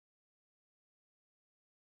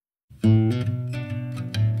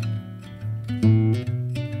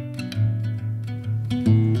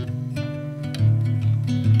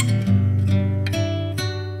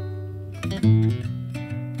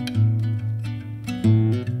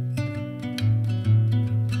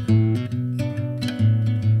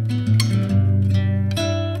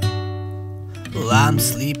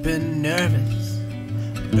sleeping nervous,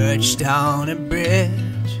 perched on a bridge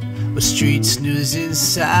where street snoozing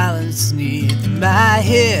silence neath my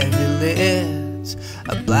heavy lids.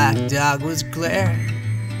 A black dog was glaring,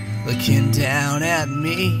 looking down at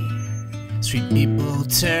me. Street people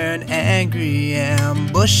turn angry,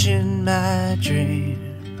 ambushing my dreams.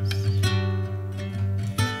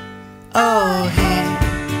 Oh, hey,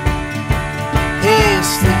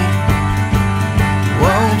 sleep,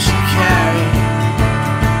 won't you carry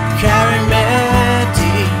me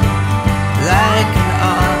deep, like an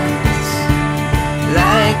aunt,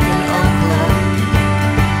 like an uncle,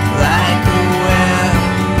 like a well,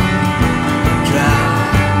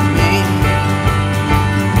 drown me.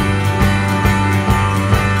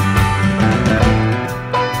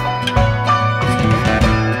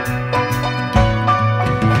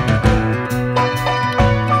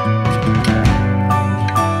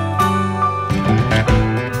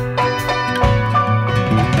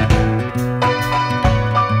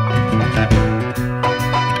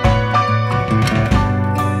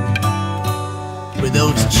 With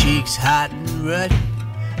those cheeks hot and ruddy,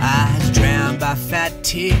 eyes drowned by fat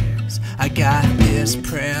tears, I got this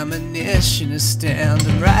premonition of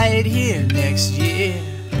standing right here next year,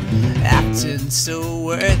 acting so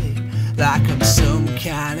worthy, like I'm some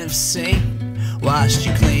kind of saint. Watched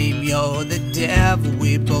you claim you're the devil,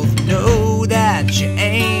 we both know that you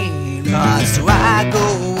ain't. So I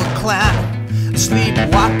go a clown,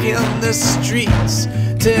 sleepwalking the streets,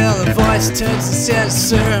 till a voice turns and says,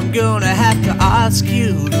 sir, I'm gonna have to ask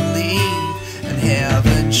you to leave. And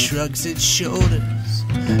heaven shrugs its shoulders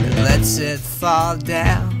and lets it fall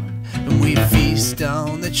down, and we feast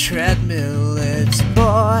on the treadmill. It's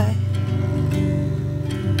boy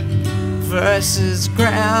versus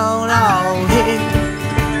ground. Oh, hey,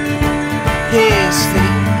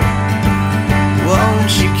 sleep,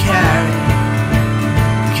 won't you carry